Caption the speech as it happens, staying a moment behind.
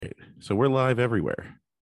So we're live everywhere,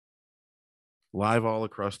 live all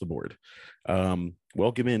across the board.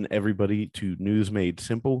 Welcome in everybody to News Made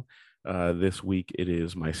Simple. This week it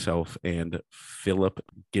is myself and Philip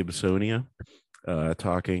Gibsonia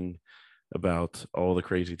talking about all the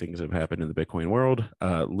crazy things that have happened in the Bitcoin world.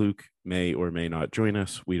 Luke may or may not join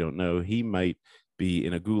us. We don't know. He might be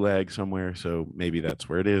in a gulag somewhere, so maybe that's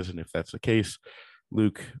where it is. And if that's the case,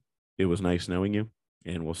 Luke, it was nice knowing you,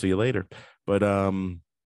 and we'll see you later. But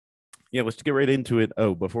yeah, let's get right into it.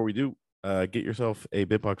 Oh, before we do, get yourself a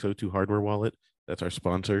BitBox02 hardware wallet. That's our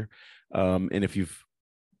sponsor. And if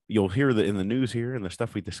you'll hear in the news here and the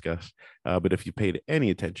stuff we discuss, but if you paid any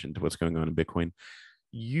attention to what's going on in Bitcoin,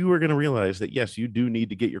 you are going to realize that, yes, you do need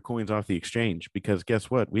to get your coins off the exchange, because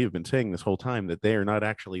guess what? We have been saying this whole time that they are not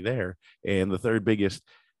actually there. And the third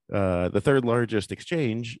largest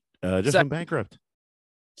exchange just went bankrupt.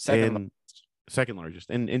 Second largest.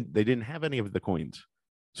 And they didn't have any of the coins.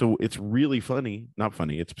 So it's really not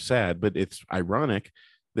funny, it's sad, but it's ironic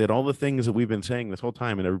that all the things that we've been saying this whole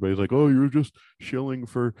time, and everybody's like, oh, you're just shilling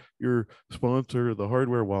for your sponsor, the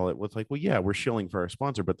hardware wallet. Well, it's like, well, yeah, we're shilling for our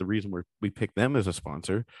sponsor, but the reason we pick them as a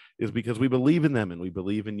sponsor is because we believe in them, and we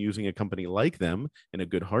believe in using a company like them and a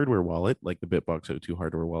good hardware wallet like the BitBox02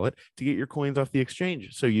 hardware wallet to get your coins off the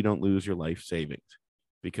exchange so you don't lose your life savings,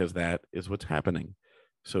 because that is what's happening.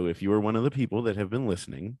 So if you are one of the people that have been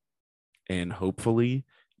listening, and hopefully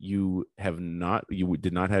you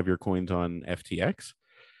did not have your coins on FTX,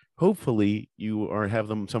 hopefully you have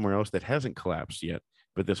them somewhere else that hasn't collapsed yet.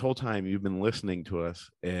 But this whole time you've been listening to us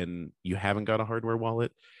and you haven't got a hardware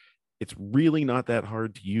wallet, it's really not that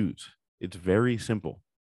hard to use. It's very simple.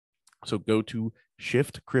 So go to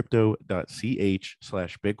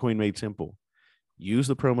shiftcrypto.ch/Bitcoin Made Simple. Use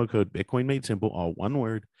the promo code Bitcoin Made Simple, all one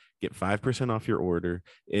word, get 5% off your order.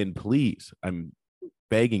 And please, I'm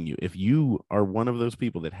begging you, if you are one of those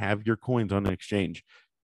people that have your coins on an exchange,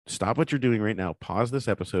 stop what you're doing right now, pause this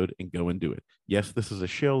episode, and go and do it. Yes, this is a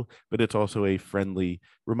shill, but it's also a friendly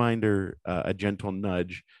reminder, a gentle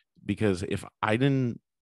nudge, because if I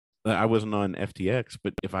wasn't on FTX,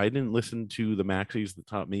 but if I didn't listen to the maxis that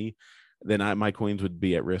taught me, then my coins would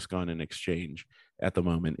be at risk on an exchange at the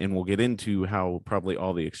moment. And we'll get into how probably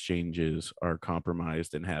all the exchanges are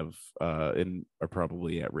compromised and and are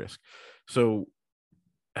probably at risk. So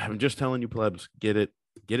I'm just telling you, plebs, get it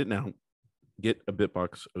now. Get a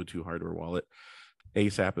BitBox02 hardware wallet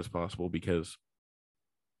ASAP as possible, because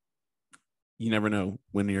you never know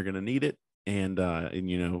when you're going to need it. And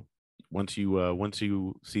you know, once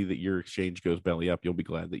you see that your exchange goes belly up, you'll be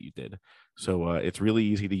glad that you did. So it's really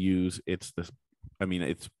easy to use. It's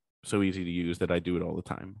so easy to use that I do it all the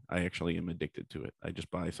time. I actually am addicted to it. I just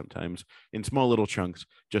buy sometimes in small little chunks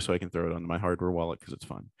just so I can throw it onto my hardware wallet because it's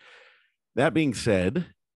fun. That being said,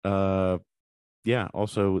 yeah,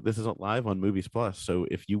 also, this isn't live on Movies Plus. So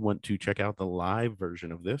if you want to check out the live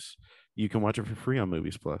version of this, you can watch it for free on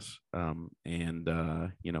Movies Plus. You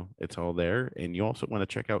know, it's all there. And you also want to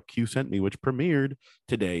check out Q Sent Me, which premiered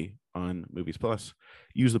today on Movies Plus.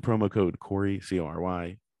 Use the promo code Corey,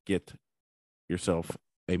 CORY. Get yourself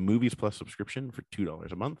a Movies Plus subscription for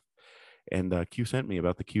 $2 a month. And Q Sent Me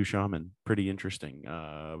about the Q Shaman. Pretty interesting.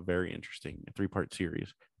 Very interesting. 3-part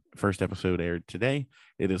series. First episode aired today.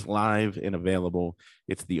 It is live and available.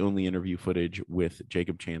 It's the only interview footage with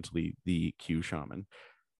Jacob Chansley, the Q Shaman.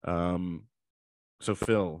 So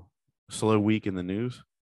Phil, slow week in the news.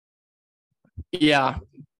 Yeah,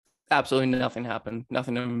 absolutely nothing happened.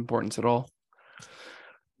 Nothing of importance at all.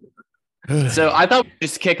 So I thought we'd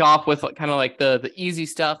just kick off with kind of like the easy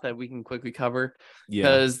stuff that we can quickly cover.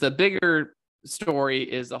 Because the bigger story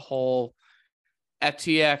is the whole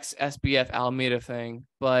FTX SBF Alameda thing,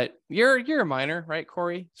 but you're a miner, right,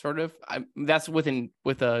 Corey? Sort of. That's with a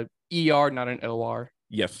ER, not an OR.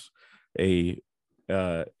 Yes, a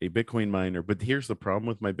Bitcoin miner. But here's the problem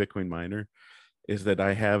with my Bitcoin miner is that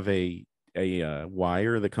I have a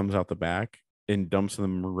wire that comes out the back and dumps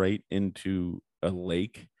them right into a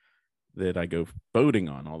lake that I go boating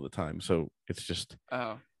on all the time. So it's just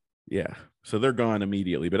yeah. So they're gone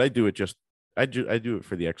immediately. But I do it I do it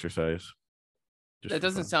for the exercise. That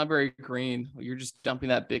doesn't sound very green. You're just dumping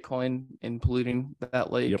that Bitcoin and polluting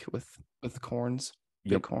that lake with corns,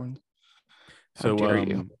 Bitcoin. So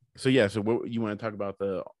so what you want to talk about,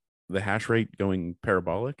 the hash rate going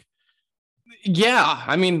parabolic? Yeah,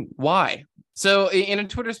 I mean, why? So in a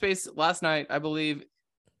Twitter space last night, I believe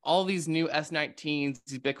all these new S19s,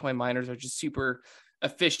 these Bitcoin miners are just super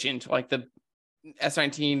efficient, like the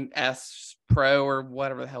S19S Pro or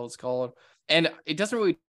whatever the hell it's called. And it doesn't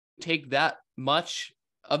really take that much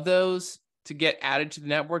of those to get added to the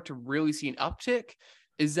network to really see an uptick.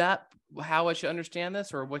 Is that how I should understand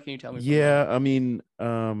this, or what can you tell me? Yeah, I mean,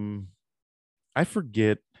 I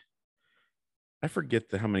forget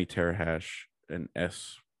how many terahash an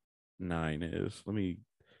S9 is. Let me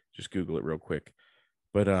just Google it real quick.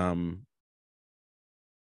 But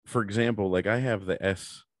for example, like I have the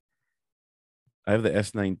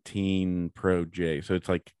S19 Pro J, so it's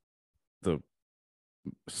like the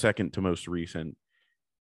second to most recent.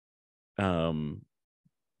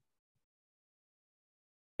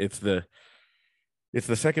 It's the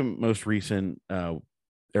second most recent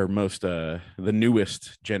or most the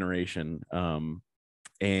newest generation,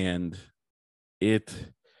 and it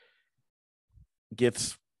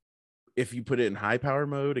gets, if you put it in high power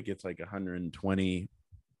mode, it gets like 120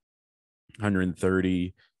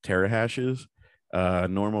 130 terahashes.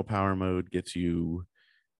 Normal power mode gets you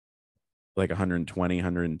like 120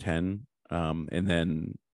 110, and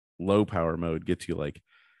then low power mode gets you like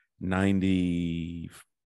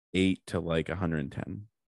 98 to like 110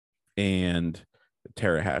 and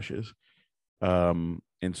terahashes.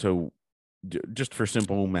 And so just for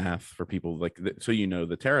simple math for people, like, so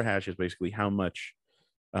the terahash is basically how much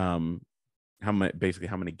basically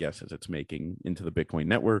how many guesses it's making into the Bitcoin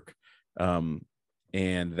network. And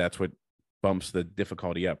that's what bumps the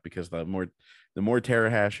difficulty up, because the more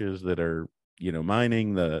terahashes that are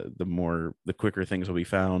mining, the quicker things will be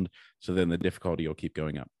found. So then the difficulty will keep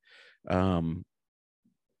going up.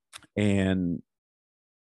 And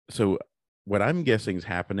so what I'm guessing is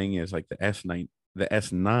happening is like the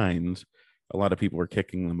S9s, a lot of people are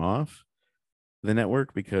kicking them off the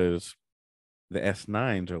network because the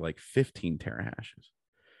S9s are like 15 terahashes.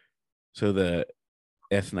 So the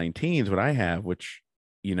S19s, what I have, which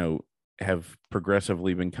have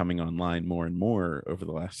progressively been coming online more and more over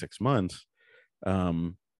the last 6 months,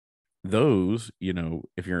 those,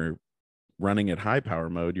 if you're running at high power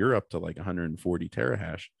mode, you're up to like 140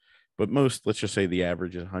 terahash. But let's just say the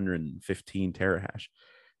average is 115 terahash.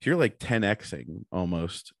 So you're like 10xing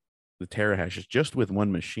almost the terahashes just with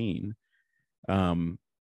one machine. So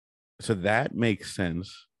that makes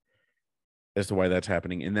sense as to why that's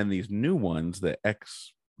happening. And then these new ones, the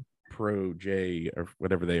X Pro J or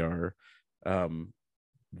whatever they are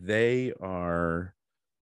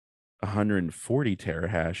 140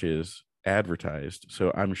 terahashes advertised.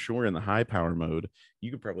 So I'm sure in the high power mode, you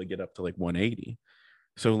could probably get up to like 180.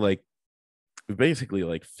 So like basically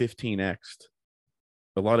like 15x.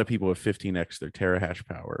 A lot of people have 15x their terahash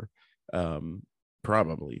power.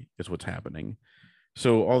 Probably is what's happening.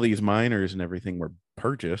 So all these miners and everything were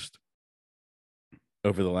purchased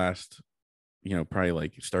over the last, probably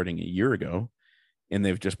like starting a year ago, and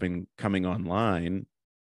they've just been coming online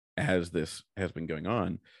as this has been going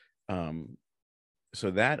on. So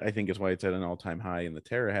that, I think, is why it's at an all-time high in the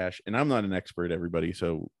terahash. And I'm not an expert, everybody,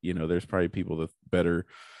 so there's probably people with better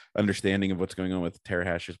understanding of what's going on with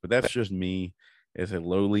terahashes, but that's just me as a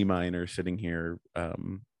lowly miner sitting here,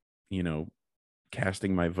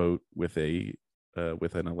 casting my vote with an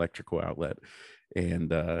electrical outlet and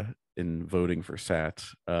voting for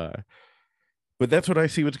sats. But that's what I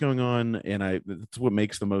see what's going on, and that's what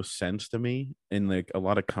makes the most sense to me. And like a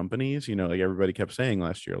lot of companies, like everybody kept saying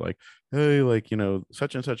last year, like, hey, like,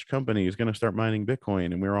 such and such company is going to start mining Bitcoin,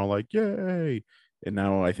 and we were all like, yay. And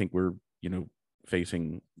now I think we're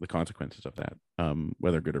facing the consequences of that,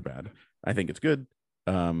 whether good or bad. I think it's good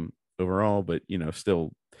overall, but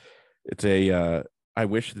still, it's I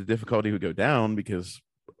wish the difficulty would go down, because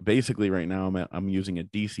basically right now I'm using a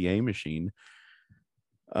DCA machine,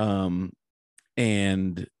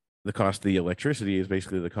 and the cost of the electricity is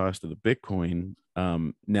basically the cost of the Bitcoin.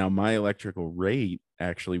 Now my electrical rate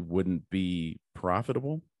actually wouldn't be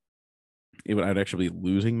profitable. I'd actually be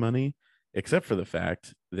losing money, except for the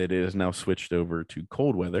fact that it is now switched over to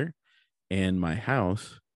cold weather, and my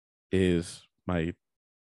house is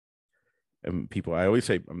people. I always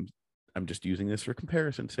say I'm just using this for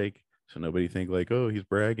comparison's sake, so nobody think like, oh, he's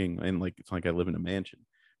bragging, and like it's like I live in a mansion.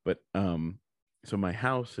 But so my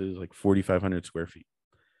house is like 4,500 square feet,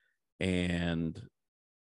 and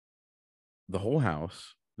the whole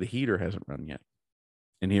house, the heater hasn't run yet.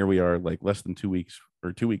 And here we are, like less than 2 weeks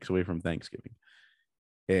or 2 weeks away from Thanksgiving,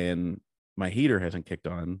 and my heater hasn't kicked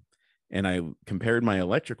on. And I compared my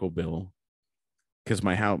electrical bill, because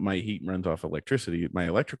my heat runs off electricity. My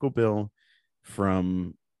electrical bill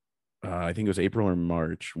from I think it was April or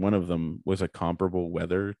March. One of them was a comparable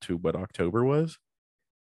weather to what October was,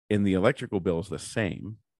 and the electrical bill is the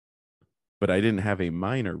same, but I didn't have a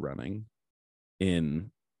miner running in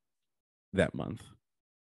that month.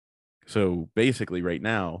 So basically right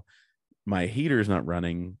now, my heater is not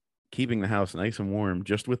running, keeping the house nice and warm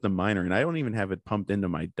just with the miner. And I don't even have it pumped into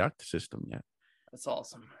my duct system yet. That's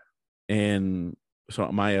awesome. And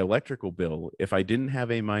so my electrical bill, if I didn't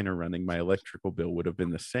have a miner running, my electrical bill would have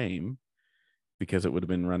been the same because it would have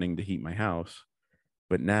been running to heat my house.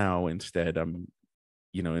 But now instead,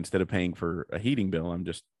 instead of paying for a heating bill, I'm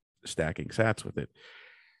just stacking sats with it.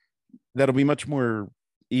 That'll be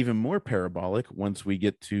even more parabolic once we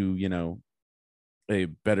get to, a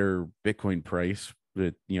better Bitcoin price,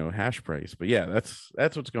 but hash price. But yeah,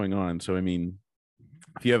 that's what's going on. So I mean,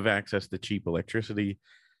 if you have access to cheap electricity,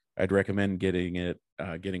 I'd recommend getting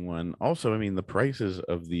one. Also, I mean, the prices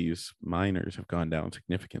of these miners have gone down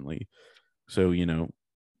significantly. So,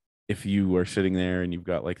 if you are sitting there and you've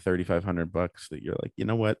got like $3,500 that you're like, you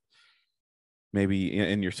know what, maybe,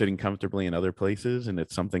 and you're sitting comfortably in other places, and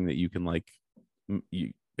it's something that you can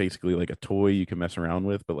you basically like a toy you can mess around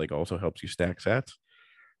with, but like also helps you stack sats.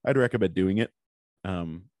 I'd recommend doing it.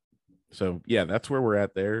 So yeah, that's where we're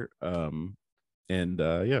at there. And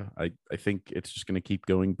yeah, I think it's just going to keep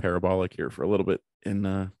going parabolic here for a little bit,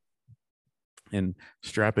 and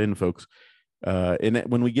strap in, folks. And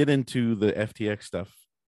when we get into the FTX stuff,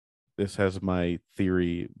 this has my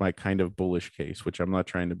theory, my kind of bullish case, which I'm not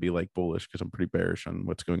trying to be like bullish because I'm pretty bearish on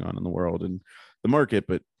what's going on in the world and the market,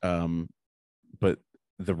 but the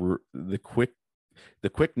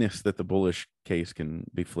quickness that the bullish case can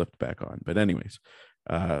be flipped back on. But anyways,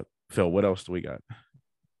 Phil, what else do we got?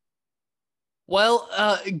 Well,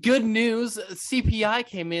 good news. CPI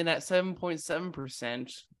came in at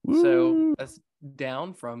 7.7%. So that's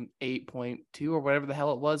down from 8.2 or whatever the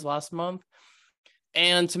hell it was last month.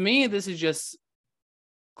 And to me, this is just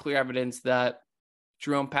clear evidence that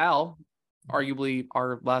Jerome Powell, arguably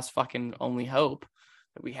our last fucking only hope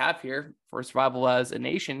that we have here for survival as a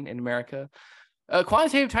nation in America,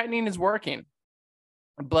 quantitative tightening is working.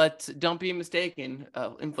 But don't be mistaken,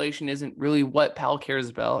 inflation isn't really what Powell cares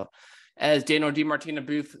about. As Daniel DiMartino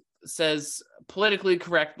Booth says politically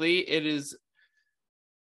correctly, it is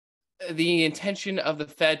the intention of the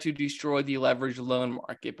Fed to destroy the leveraged loan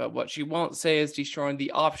market. But what she won't say is destroying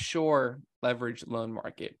the offshore leveraged loan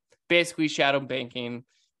market. Basically, shadow banking,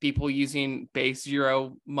 people using base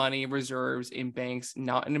zero money reserves in banks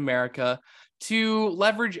not in America to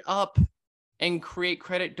leverage up and create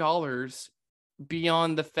credit dollars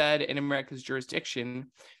beyond the Fed and America's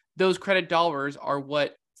jurisdiction. Those credit dollars are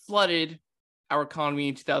what flooded our economy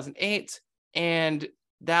in 2008, and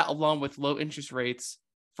that, along with low interest rates,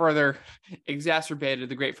 further exacerbated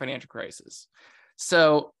the great financial crisis.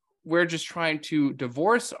 So we're just trying to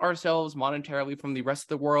divorce ourselves monetarily from the rest of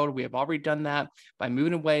the world. We have already done that by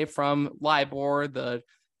moving away from LIBOR, the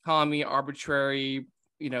economy arbitrary,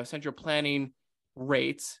 central planning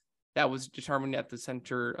rates that was determined at the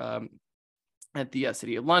center at the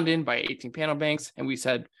City of London by 18 panel banks. And we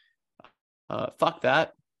said, fuck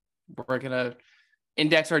that. We're going to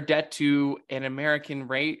index our debt to an American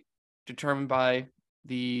rate determined by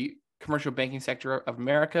the commercial banking sector of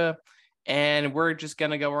America. And we're just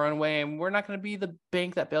going to go our own way. And we're not going to be the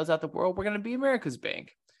bank that bails out the world. We're going to be America's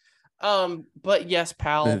bank. But yes,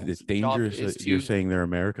 Powell. It's dangerous that you're saying they're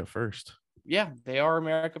America first. Yeah, they are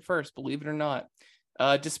America first, believe it or not.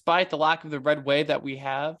 Despite the lack of the red wave that we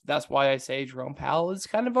have, that's why I say Jerome Powell is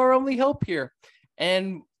kind of our only hope here.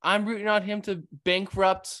 And I'm rooting on him to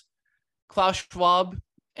bankrupt Klaus Schwab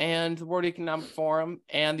and the World Economic Forum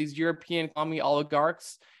and these European economy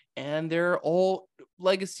oligarchs and their old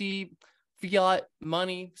legacy fiat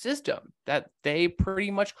money system that they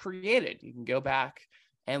pretty much created. You can go back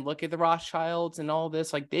and look at the Rothschilds and all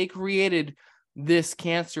this. Like, they created this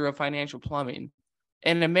cancer of financial plumbing.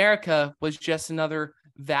 And America was just another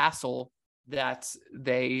vassal that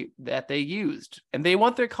they used. And they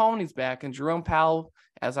want their colonies back. And Jerome Powell,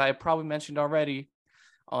 as I probably mentioned already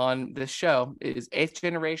on this show, is 8th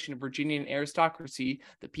generation Virginian aristocracy,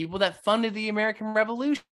 the people that funded the American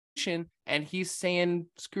Revolution. And he's saying,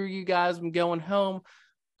 screw you guys, I'm going home.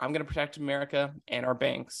 I'm going to protect America and our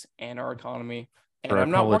banks and our economy. And for our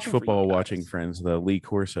college football watching friends, the Lee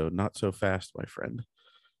Corso, not so fast, my friend.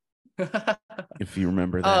 If you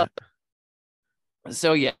remember that.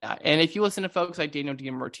 So yeah, and if you listen to folks like Daniel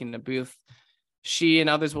DiMartino Booth, she and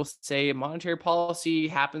others will say monetary policy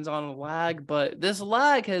happens on a lag, but this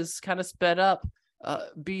lag has kind of sped up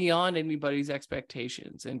beyond anybody's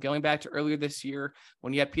expectations. And going back to earlier this year,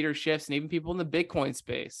 when you had Peter Schiff and even people in the Bitcoin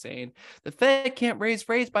space saying the Fed can't raise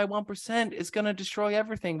rates by 1%, it's going to destroy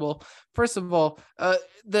everything. Well, first of all,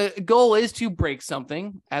 the goal is to break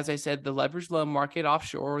something. As I said, the leveraged loan market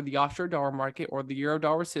offshore, or the offshore dollar market, or the euro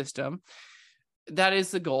dollar system. That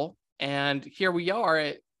is the goal. And here we are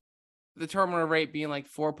at the terminal rate being like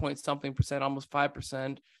 4-point-something%, almost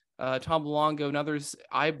 5%. Tom Luongo and others,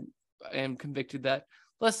 I am convicted that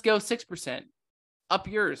let's go 6%. up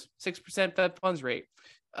yours, 6% Fed funds rate.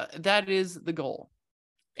 That is the goal.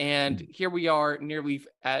 And here we are nearly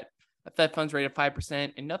at a Fed funds rate of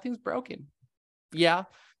 5%, and nothing's broken. Yeah,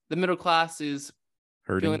 the middle class is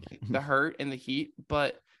feeling the hurt and the heat,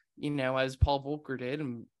 but as Paul Volcker did,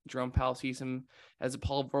 and Jerome Powell sees him as a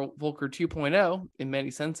Paul Volcker 2.0 in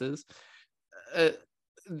many senses.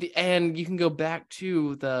 And you can go back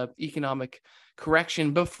to the economic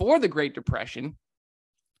correction before the Great Depression,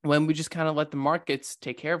 when we just kind of let the markets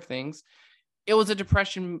take care of things. It was a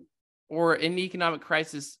depression or an economic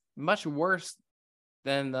crisis much worse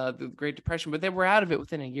than the Great Depression, but they were out of it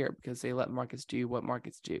within a year because they let markets do what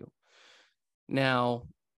markets do. Now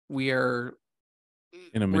we're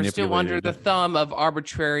still under the thumb of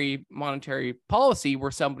arbitrary monetary policy where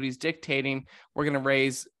somebody's dictating we're going to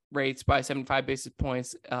raise rates by 75 basis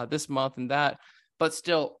points this month and that, but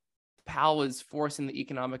still Powell is forcing the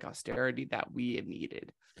economic austerity that we have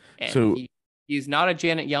needed. And so he's not a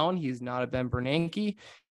Janet Yellen. He's not a Ben Bernanke.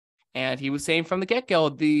 And he was saying from the get-go,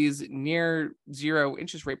 these near zero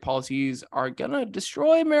interest rate policies are going to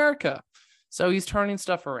destroy America. So he's turning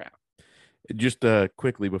stuff around. Just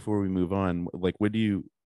quickly before we move on, like,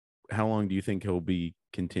 how long do you think he'll be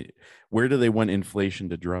continue? Where do they want inflation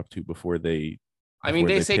to drop to before they?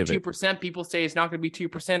 They say pivot? 2%. People say it's not going to be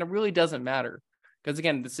 2%. It really doesn't matter. Because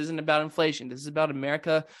again, this isn't about inflation. This is about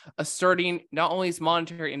America asserting not only its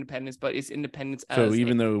monetary independence, but its independence as a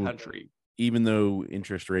country. Even though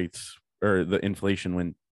interest rates or the inflation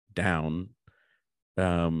went down,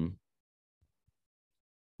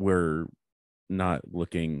 we're not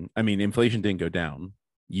looking. I mean, inflation didn't go down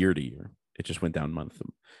year to year. It just went down month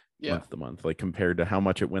to month. Like compared to how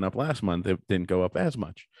much it went up last month, it didn't go up as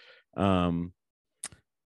much.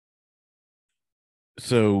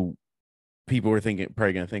 So people were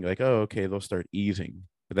probably going to think like, oh, okay, they'll start easing,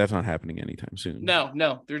 but that's not happening anytime soon.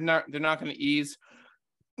 No, they're not going to ease.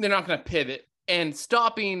 They're not going to pivot, and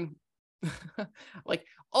stopping like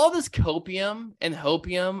all this copium and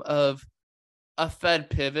hopium of a Fed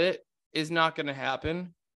pivot is not going to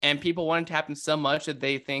happen. And people want it to happen so much that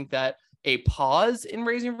they think that a pause in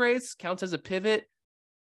raising rates counts as a pivot.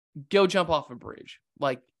 Go jump off a bridge.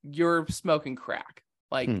 Like you're smoking crack.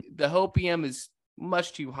 Like the hopium is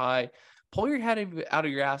much too high. Pull your head out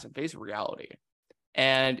of your ass and face reality.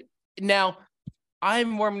 And now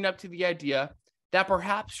I'm warming up to the idea that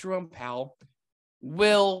perhaps Jerome Powell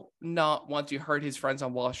will not want to hurt his friends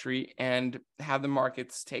on Wall Street and have the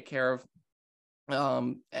markets take care of,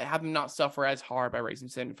 have them not suffer as hard by raising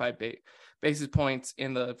 75 basis points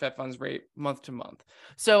in the Fed funds rate month to month.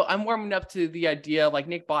 So I'm warming up to the idea, like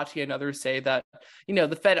Nick Bocci and others say, that,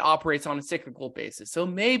 the Fed operates on a cyclical basis. So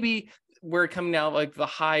maybe we're coming out like the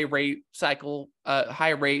high rate cycle, high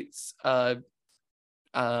rates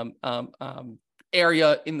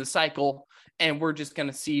area in the cycle. And we're just going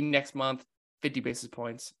to see next month 50 basis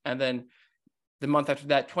points. And then the month after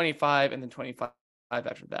that, 25, and then 25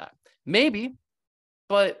 after that. Maybe,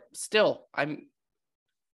 but still,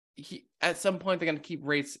 at some point, they're going to keep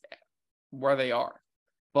rates where they are.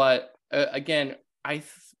 But again,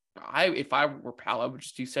 if I were Powell, I would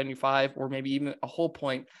just do 75 or maybe even a whole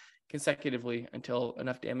point consecutively until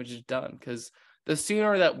enough damage is done. Because the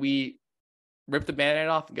sooner that we rip the Band-Aid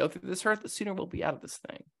off and go through this hurt, the sooner we'll be out of this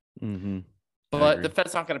thing. Mm-hmm. But the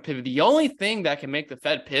Fed's not going to pivot. The only thing that can make the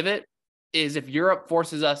Fed pivot is if Europe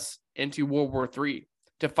forces us into World War III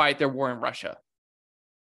to fight their war in Russia.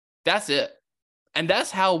 That's it. And that's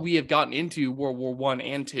how we have gotten into World War I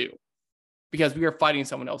and II, because we are fighting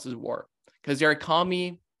someone else's war, because they're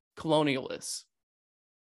commie colonialists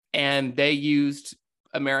and they used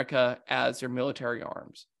America as their military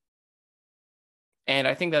arms. And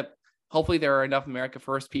I think that hopefully there are enough America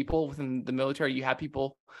First people within the military. You have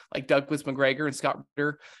people like Douglas McGregor and Scott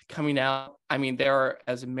Ritter coming out. I mean, they're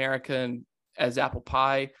as American as apple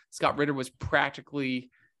pie. Scott Ritter was practically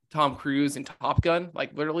Tom Cruise in Top Gun,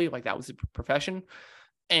 like literally, like that was his profession.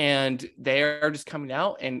 And they're just coming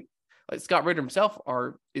out, and like Scott Ritter himself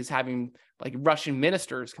is having like Russian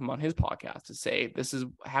ministers come on his podcast to say, this is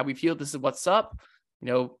how we feel. This is what's up.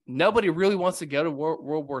 Nobody really wants to go to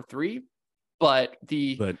World War III. But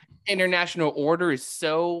the international order is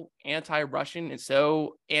so anti-Russian and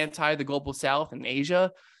so anti the global South and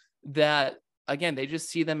Asia that, again, they just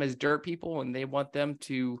see them as dirt people, and they want them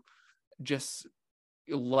to just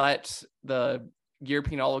let the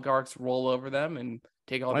European oligarchs roll over them and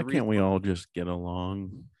take all the resources. Why can't we all just get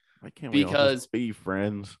along? Why can't we all just be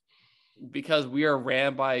friends? Because we are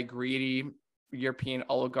ran by greedy European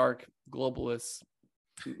oligarch globalists,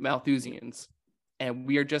 Malthusians, and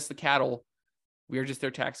we are just the cattle. We are just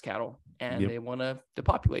their tax cattle, and they want to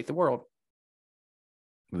depopulate the world.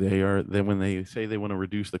 They are. Then when they say they want to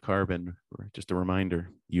reduce the carbon, just a reminder,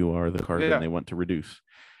 you are the carbon they want to reduce.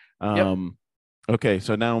 Yep. Okay,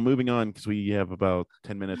 so now moving on because we have about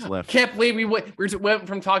 10 minutes left. Can't believe we went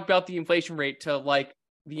from talking about the inflation rate to like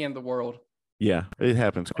the end of the world. Yeah, it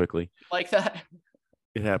happens quickly. Like that.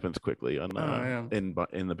 It happens quickly on in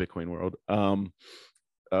the Bitcoin world.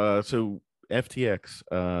 So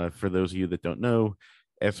FTX, for those of you that don't know,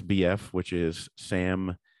 SBF, which is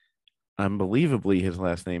Sam, unbelievably, his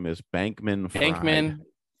last name is Bankman-Fried.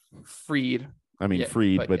 I mean,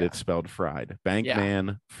 Fried, but it's spelled Fried.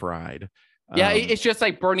 Bankman-Fried. Yeah, it's just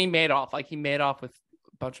like Bernie Madoff. Like he made off with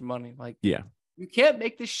a bunch of money. Like, yeah, you can't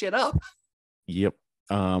make this shit up. Yep.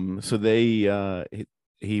 So they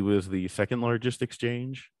he was the second largest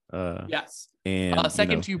exchange. Yes. And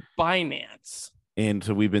second to Binance. And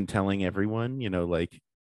so we've been telling everyone, like,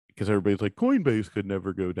 because everybody's like, Coinbase could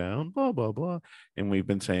never go down, blah blah blah, and we've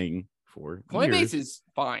been saying for Coinbase years, is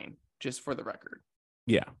fine, just for the record.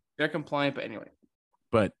 Yeah, they're compliant, but anyway.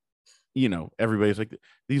 But everybody's like,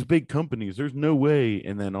 these big companies, there's no way,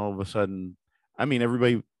 and then all of a sudden, I mean,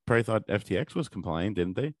 everybody probably thought FTX was compliant,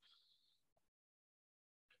 didn't they?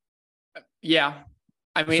 Yeah,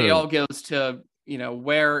 I mean, it all goes to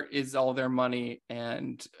where is all their money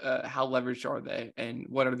and how leveraged are they and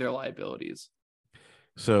what are their liabilities.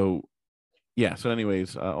 So yeah, so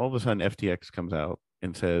anyways, all of a sudden FTX comes out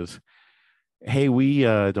and says, hey, we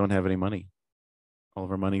don't have any money, all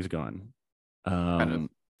of our money's gone. And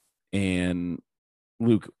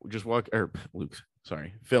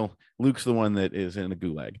Phil, Luke's the one that is in a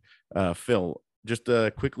gulag. Phil, just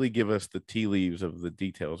quickly give us the tea leaves of the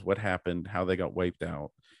details, what happened, how they got wiped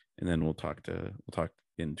out, and then we'll talk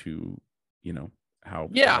into how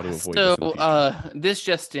to avoid this.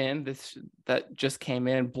 That just came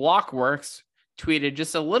in. Blockworks tweeted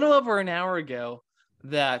just a little over an hour ago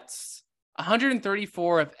that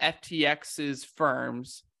 134 of FTX's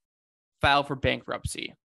firms filed for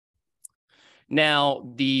bankruptcy.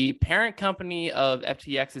 Now, the parent company of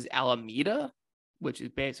FTX is Alameda, which is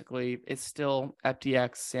basically, it's still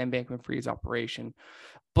FTX, Sam Bankman-Fried's operation.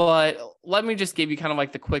 But let me just give you kind of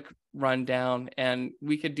like the quick rundown, and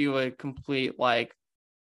we could do a complete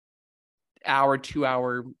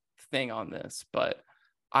 2-hour thing on this, but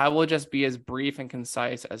I will just be as brief and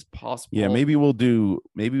concise as possible. Yeah, maybe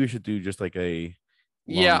we should do just like a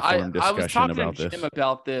I was talking to Jim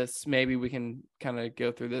about this. Maybe we can kind of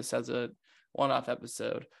go through this as a one-off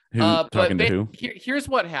episode. Talking to who? Here's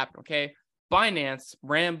what happened, okay? Binance,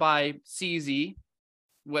 ran by CZ.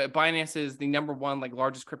 Binance is the number one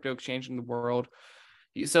largest crypto exchange in the world.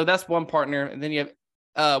 So that's one partner, and then you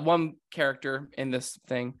have one character in this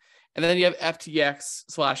thing, and then you have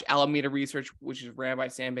FTX / Alameda Research, which is ran by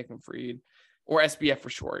Sam Bankman-Fried, or SBF for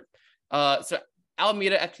short. So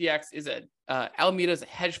Alameda FTX is Alameda is a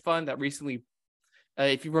hedge fund that recently,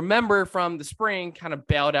 if you remember from the spring, kind of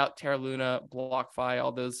bailed out Terra Luna, BlockFi,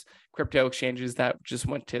 all those crypto exchanges that just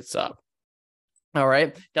went tits up. All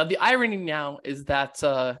right. Now, the irony now is that,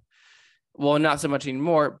 not so much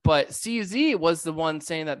anymore, but CZ was the one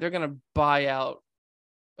saying that they're going to buy out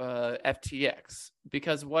FTX,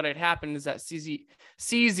 because what had happened is that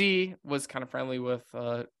CZ was kind of friendly with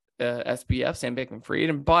SBF, Sam Bankman-Fried,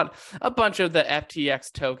 and bought a bunch of the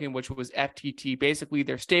FTX token, which was FTT, basically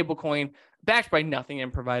their stable coin, backed by nothing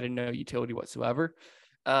and provided no utility whatsoever.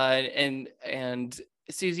 And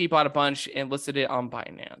CZ bought a bunch and listed it on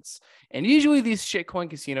Binance. And usually these shitcoin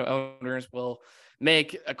casino owners will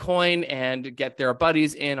make a coin and get their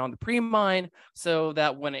buddies in on the pre-mine so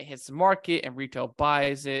that when it hits the market and retail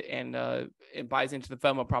buys it and it buys into the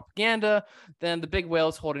FOMO propaganda, then the big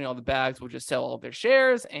whales holding all the bags will just sell all of their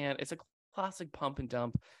shares. And it's a classic pump and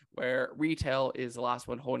dump where retail is the last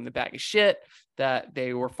one holding the bag of shit that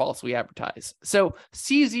they were falsely advertised. So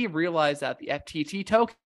CZ realized that the FTT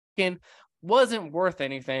token wasn't worth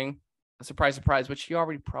anything. Surprise, surprise, which you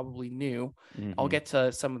already probably knew. Mm-hmm. I'll get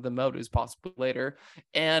to some of the motives possibly later.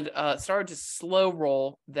 And started to slow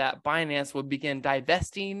roll that Binance would begin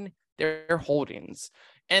divesting their holdings.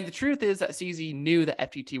 And the truth is that CZ knew that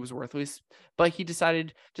FTT was worthless, but he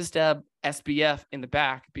decided to stab SBF in the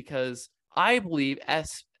back because I believe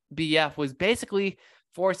SBF was basically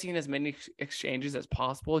forcing as many exchanges as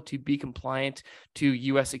possible to be compliant to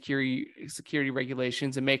U.S. security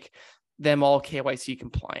regulations and make them all KYC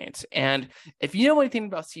compliant. And if you know anything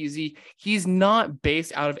about CZ, he's not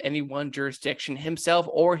based out of any one jurisdiction himself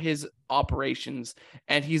or his operations.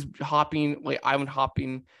 And he's hopping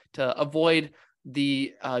to avoid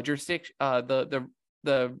the jurisdiction,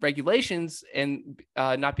 the regulations and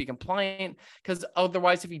not be compliant, because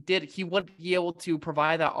otherwise if he did, he wouldn't be able to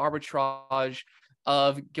provide that arbitrage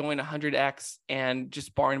of going 100x and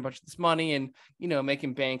just borrowing a bunch of this money and,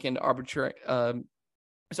 making bank and arbitraging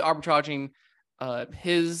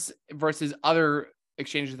his versus other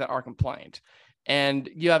exchanges that are compliant. And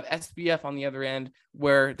you have SBF on the other end,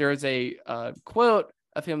 where there's a quote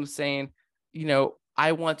of him saying,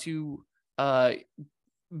 I want to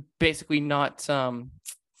basically not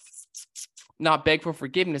beg for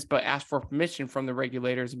forgiveness, but ask for permission from the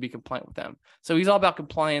regulators and be compliant with them. So he's all about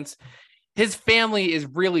compliance. His family is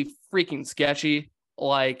really freaking sketchy.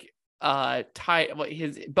 Both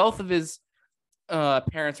of his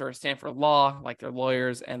parents are at Stanford Law, like they're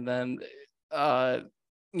lawyers, and then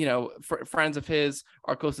friends of his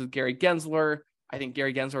are close to Gary Gensler. I think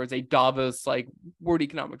Gary Gensler is a Davos World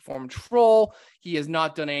Economic Forum troll. He has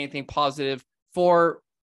not done anything positive for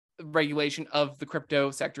regulation of the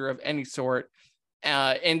crypto sector of any sort.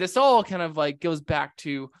 And this all kind of goes back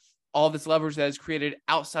to all this leverage that is created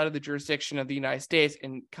outside of the jurisdiction of the United States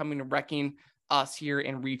and coming and wrecking us here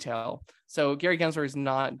in retail. So Gary Gensler is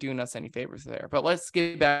not doing us any favors there. But let's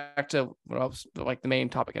get back to what else, the main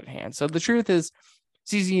topic at hand. So the truth is,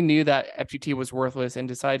 CZ knew that FTT was worthless and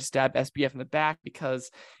decided to stab SBF in the back because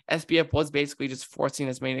SBF was basically just forcing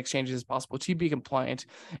as many exchanges as possible to be compliant.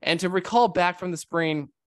 And to recall back from the spring,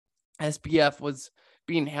 SBF was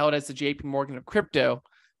being hailed as the JP Morgan of crypto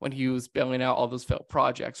when he was bailing out all those failed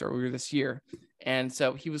projects earlier this year. And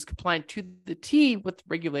so he was compliant to the T with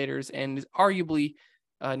regulators and is arguably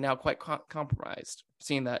now quite compromised,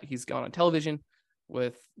 seeing that he's gone on television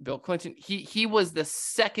with Bill Clinton. He was the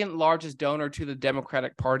second largest donor to the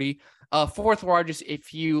Democratic Party, fourth largest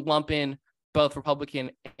if you lump in both Republican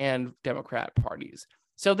and Democrat parties.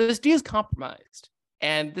 So this dude is compromised.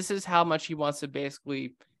 And this is how much he wants to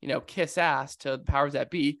basically, kiss ass to the powers that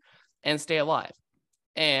be and stay alive.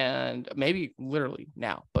 And maybe literally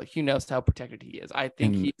now, but who knows how protected he is. I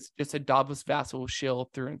think he's just a Davos vassal shill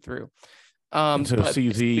through and through. So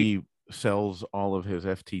CZ sells all of his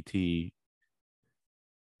FTT.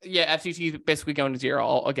 Yeah, FTT basically going to zero.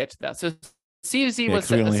 I'll get to that. So CZ was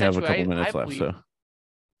we only have a couple minutes left. So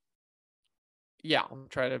yeah, I'll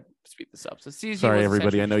try to speed this up. So CZ. Sorry,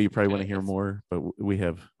 everybody. I know you probably want to hear more, but we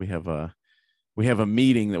have a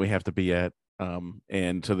meeting that we have to be at.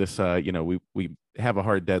 And so this, we have a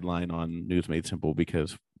hard deadline on News Made Simple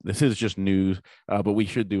because this is just news, but we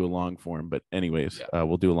should do a long form. But anyways,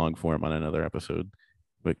 we'll do a long form on another episode.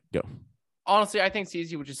 But go. Honestly, I think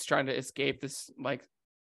CZ was just trying to escape this,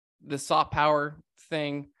 the soft power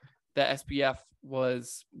thing that SBF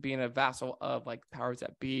was being a vassal of, powers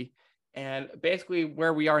that be. And basically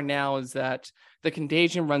where we are now is that the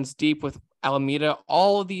contagion runs deep with Alameda.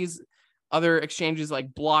 All of these other exchanges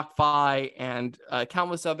like BlockFi and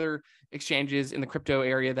countless other exchanges in the crypto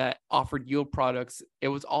area that offered yield products, it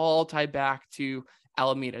was all tied back to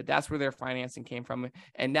Alameda. That's where their financing came from.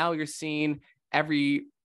 And now you're seeing every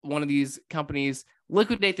one of these companies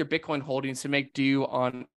liquidate their Bitcoin holdings to make do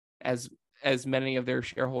on as many of their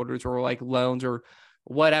shareholders or loans or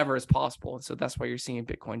whatever is possible. And so that's why you're seeing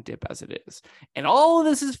Bitcoin dip as it is. And all of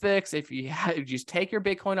this is fixed if you just take your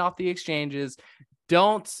Bitcoin off the exchanges.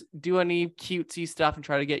 Don't do any cutesy stuff and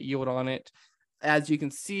try to get yield on it. As you can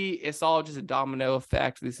see, it's all just a domino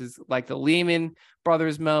effect. This is like the Lehman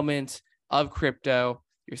Brothers moment of crypto.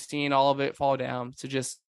 You're seeing all of it fall down. So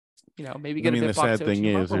just, maybe get a bit. The sad thing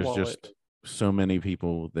is there's just so many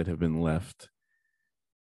people that have been left,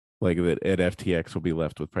 that at FTX will be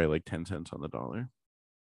left with probably 10 cents on the dollar.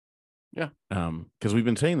 Yeah. Because we've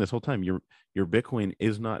been saying this whole time, your Bitcoin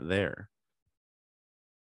is not there.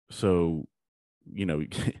 So,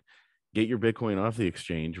 get your Bitcoin off the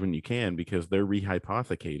exchange when you can, because they're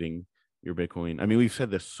rehypothecating your Bitcoin. I mean, we've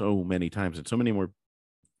said this so many times, and so many more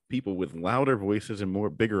people with louder voices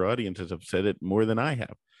and bigger audiences have said it more than I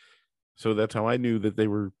have. So that's how I knew that they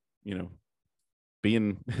were,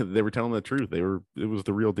 they were telling the truth. It was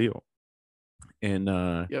the real deal.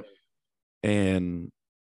 And, yep. And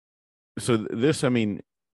so this,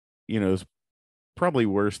 is probably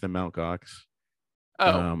worse than Mt. Gox.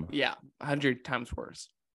 Oh, yeah, 100 times worse.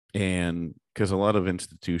 And because a lot of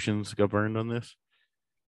institutions got burned on this.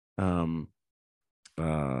 So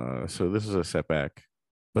this is a setback.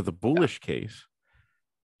 But the bullish case,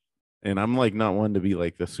 and I'm not one to be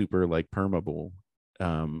the super perma bull,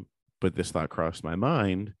 but this thought crossed my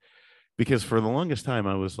mind because for the longest time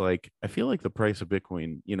I was I feel like the price of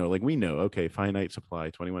Bitcoin, we know, okay, finite supply,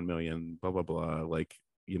 21 million, blah, blah, blah,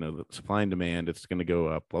 the supply and demand, it's going to go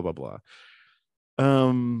up, blah, blah, blah.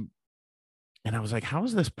 And I was like, how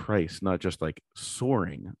is this price not just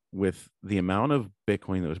soaring with the amount of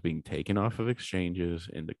Bitcoin that was being taken off of exchanges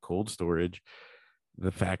into cold storage?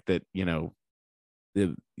 The fact that,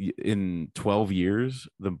 in 12 years,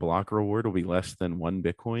 the block reward will be less than 1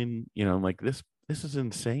 Bitcoin. I'm like, this is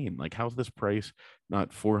insane. Like, how's this price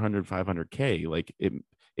not 400, 500K? Like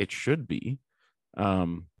it should be.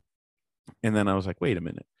 And then I was like, wait a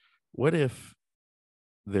minute. What if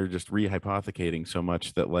they're just rehypothecating so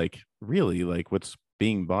much that, like, really, like, what's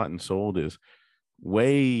being bought and sold is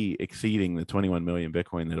way exceeding the 21 million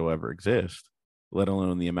Bitcoin that'll ever exist, let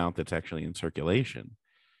alone the amount that's actually in circulation.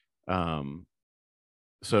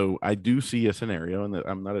 So I do see a scenario, and that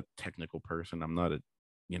I'm not a technical person. I'm not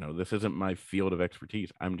this isn't my field of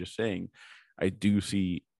expertise. I'm just saying I do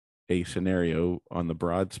see a scenario on the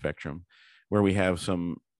broad spectrum where we have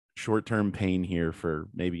some short-term pain here for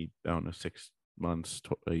maybe, I don't know, 6 months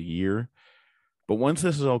to a year. But once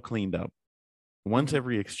this is all cleaned up, once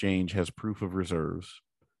every exchange has proof of reserves,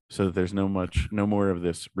 so that there's no more of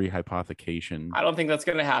this rehypothecation. I don't think that's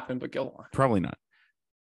going to happen, but go on. Probably not.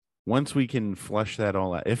 Once we can flush that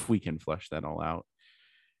all out, if we can flush that all out,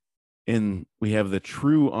 and we have the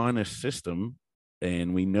true honest system,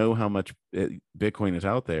 and we know how much Bitcoin is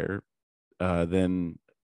out there, then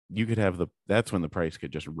you could have that's when the price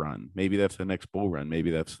could just run. Maybe that's the next bull run.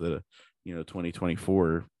 Maybe that's the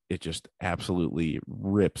 2024. It just absolutely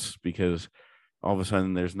rips, because all of a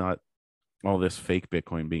sudden there's not all this fake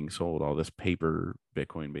Bitcoin being sold, all this paper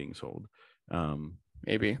Bitcoin being sold.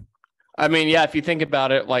 Maybe. I mean, yeah, if you think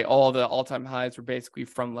about it, like, all the all-time highs were basically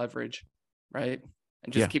from leverage, right?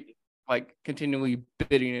 And just keep like continually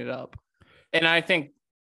bidding it up. And I think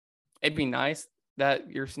it'd be nice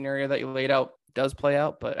that your scenario that you laid out does play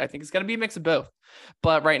out, but I think it's going to be a mix of both.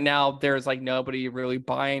 But right now there's like nobody really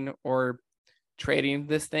buying or trading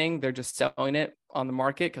this thing. They're just selling it on the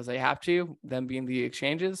market because they have to, them being the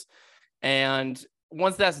exchanges. And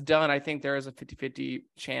once that's done, I think there is a 50-50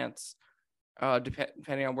 chance,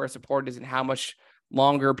 depending on where support is and how much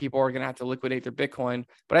longer people are going to have to liquidate their Bitcoin.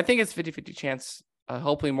 But I think it's 50-50 chance,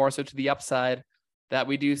 hopefully more so to the upside, that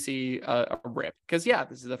we do see a rip. Because,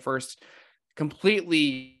 this is the first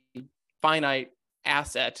completely finite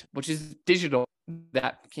asset, which is digital,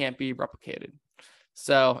 that can't be replicated.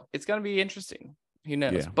 So it's going to be interesting. Who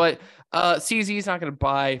knows? Yeah. But CZ is not going to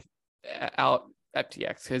buy out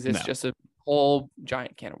FTX because it's just a whole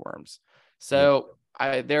giant can of worms. So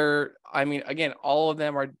again, all of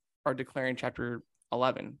them are declaring Chapter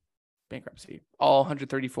 11 bankruptcy, all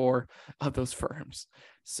 134 of those firms.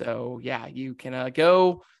 So you can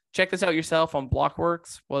go check this out yourself on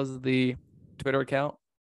Blockworks, was the Twitter account.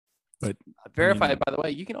 But verified, by the way,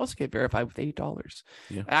 you can also get verified with $8.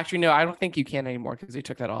 Yeah. Actually, no, I don't think you can anymore because they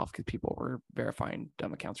took that off because people were verifying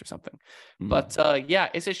dumb accounts or something. But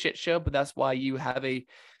it's a shit show. But that's why you have a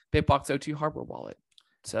BitBox02 hardware wallet.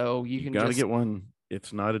 So you can gotta get one.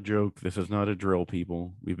 It's not a joke. This is not a drill,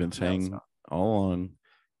 people. We've been saying all along,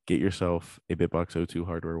 get yourself a BitBox02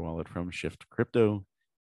 hardware wallet from Shift Crypto.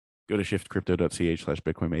 Go to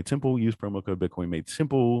shiftcrypto.ch/Bitcoin Made Simple. Use promo code Bitcoin Made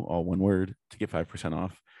Simple, all one word, to get 5%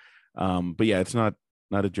 off. But it's not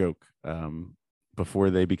a joke. Before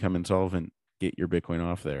they become insolvent, get your Bitcoin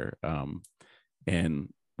off there.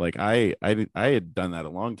 And like I had done that a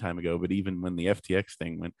long time ago, but even when the FTX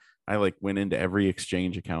thing went, I like went into every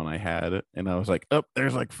exchange account I had, and I was like, oh,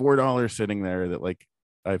 there's like $4 sitting there that like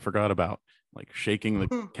I forgot about, like shaking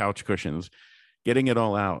the couch cushions, getting it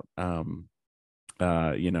all out.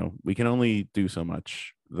 We can only do so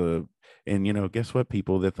much. And guess what,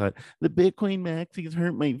 people that thought the Bitcoin maxis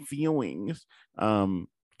hurt my feelings,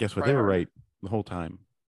 guess what? They were right the whole time,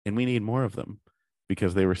 and we need more of them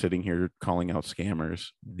because they were sitting here calling out scammers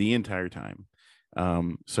the entire time.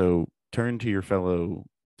 So turn to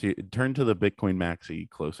the Bitcoin maxi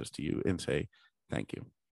closest to you and say thank you,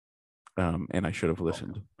 and I should have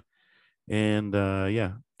listened. And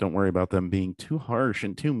don't worry about them being too harsh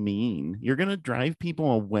and too mean. You're gonna drive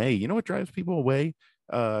people away. You know what drives people away?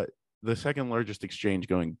 The second largest exchange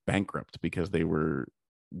going bankrupt because they were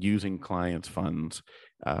using clients' funds.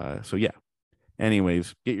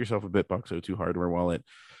 Anyways, get yourself a BitBox02 hardware wallet.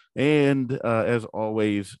 And as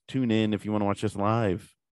always, tune in if you want to watch this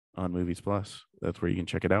live on Movies Plus. That's where you can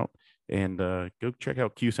check it out. And go check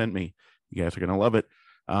out Q Sent Me. You guys are going to love it.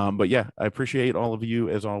 I appreciate all of you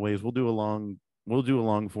as always. We'll do a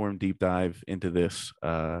long form deep dive into this,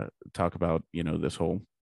 talk about, this whole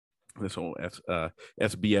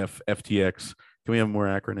SBF, FTX. Can we have more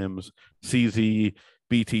acronyms? CZ,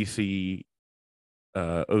 BTC,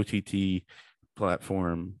 OTT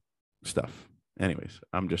platform stuff. Anyways,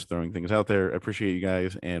 I'm just throwing things out there. I appreciate you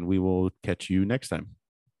guys, and we will catch you next time.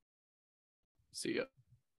 See ya.